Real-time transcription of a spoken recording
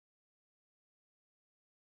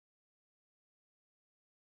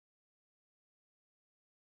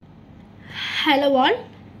Hello all,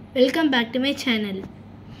 welcome back to my channel.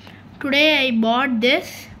 Today I bought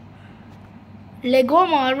this Lego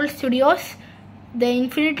Marvel Studios The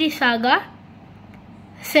Infinity Saga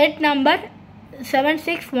set number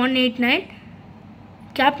 76189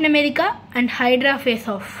 Captain America and Hydra face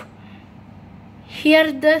off.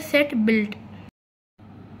 Here's the set build.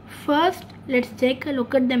 First, let's take a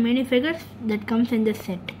look at the minifigures that comes in this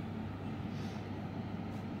set.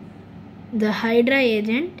 The Hydra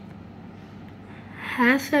agent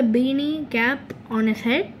has a beanie cap on his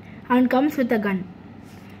head and comes with a gun.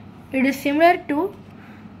 It is similar to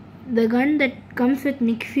the gun that comes with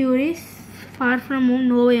Nick Fury's Far From Home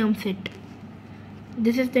No Way Home set.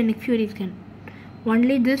 This is the Nick Fury's gun.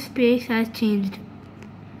 Only this space has changed.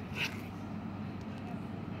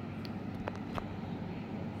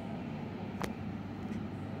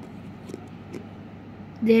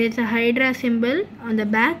 There is a Hydra symbol on the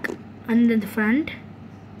back and the front.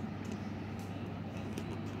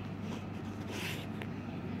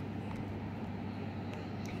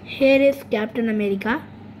 Here is Captain America.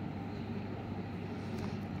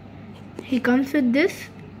 He comes with this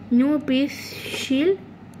new peace shield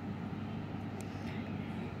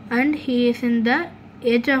and he is in the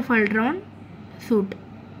Age of Ultron suit.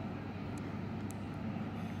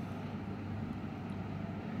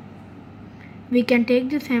 We can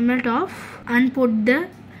take this helmet off and put the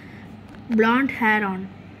blonde hair on.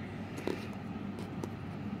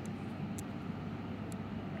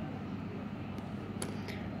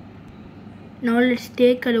 Now let's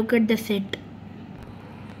take a look at the set.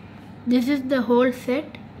 This is the whole set.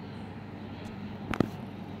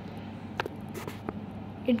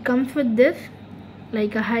 It comes with this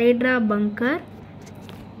like a Hydra bunker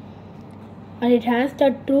and it has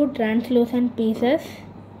the two translucent pieces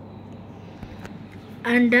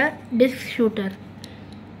and a disc shooter.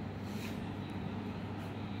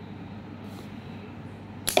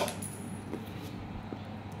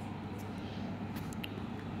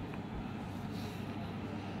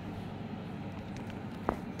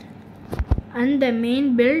 And the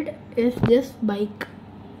main build is this bike.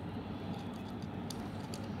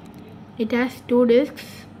 It has two discs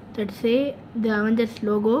that say the Avengers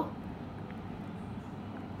logo.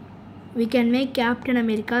 We can make Captain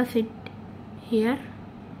America sit here.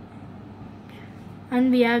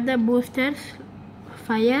 And we have the boosters,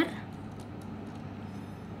 fire,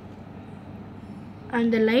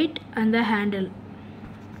 and the light and the handle.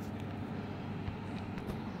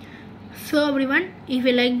 So everyone, if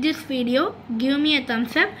you like this video, give me a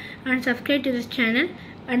thumbs up and subscribe to this channel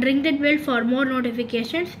and ring that bell for more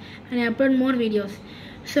notifications and I upload more videos.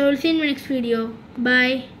 So we'll see you in my next video.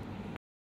 Bye.